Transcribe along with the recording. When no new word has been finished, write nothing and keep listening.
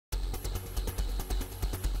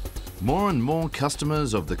More and more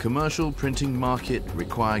customers of the commercial printing market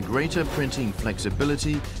require greater printing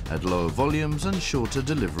flexibility at lower volumes and shorter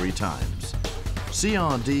delivery times.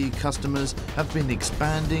 CRD customers have been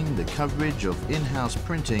expanding the coverage of in-house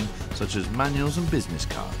printing such as manuals and business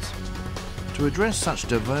cards. To address such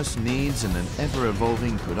diverse needs in an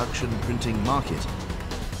ever-evolving production printing market,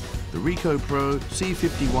 the Ricoh PRO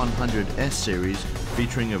C5100S series,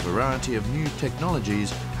 featuring a variety of new technologies,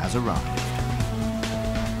 has arrived.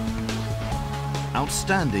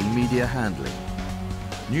 Outstanding media handling.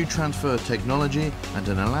 New transfer technology and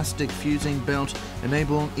an elastic fusing belt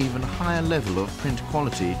enable an even higher level of print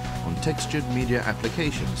quality on textured media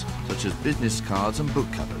applications such as business cards and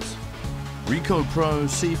book covers. Ricoh PRO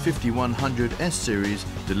C5100S series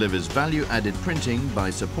delivers value-added printing by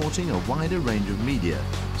supporting a wider range of media,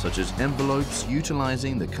 such as envelopes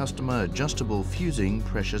utilizing the customer adjustable fusing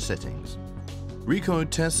pressure settings. Ricoh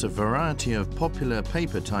tests a variety of popular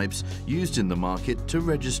paper types used in the market to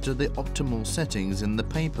register the optimal settings in the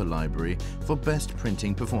paper library for best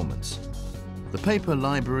printing performance. The paper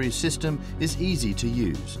library system is easy to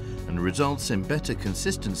use and results in better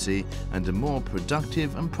consistency and a more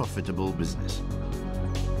productive and profitable business.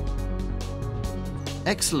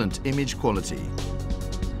 Excellent image quality.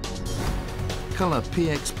 Color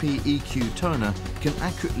PXP EQ toner can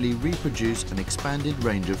accurately reproduce an expanded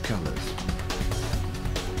range of colors.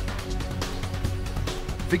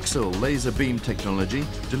 VCSEL laser beam technology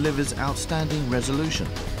delivers outstanding resolution.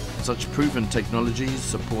 Such proven technologies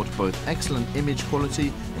support both excellent image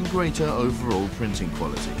quality and greater overall printing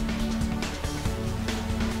quality.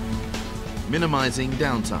 Minimizing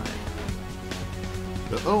downtime.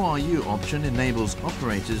 The ORU option enables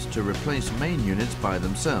operators to replace main units by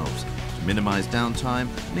themselves to minimize downtime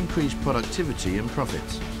and increase productivity and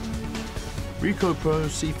profits. Ricoh PRO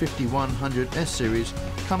C5100S series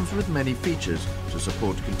comes with many features to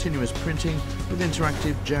support continuous printing with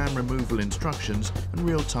interactive jam removal instructions and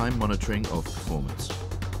real-time monitoring of performance.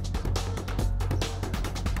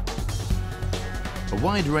 A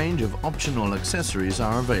wide range of optional accessories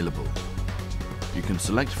are available. You can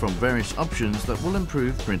select from various options that will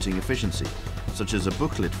improve printing efficiency, such as a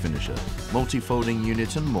booklet finisher, multi-folding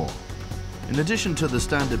unit and more. In addition to the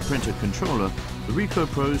standard printer controller, the Ricoh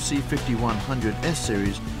PRO C5100S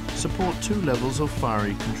series support 2 levels of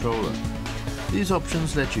fiery controller. These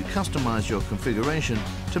options let you customize your configuration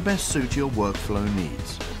to best suit your workflow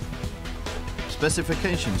needs.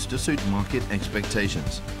 Specifications to suit market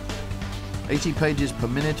expectations. 80 pages per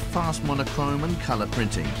minute fast monochrome and color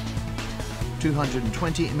printing.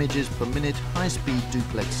 220 images per minute high-speed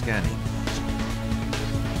duplex scanning.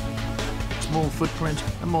 Small footprint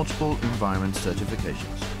and multiple environment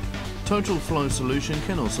certifications. Total flow solution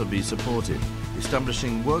can also be supported.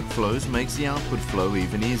 Establishing workflows makes the output flow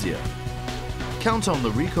even easier. Count on the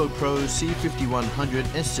Ricoh PRO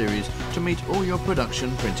C5100S series to meet all your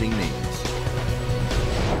production printing needs.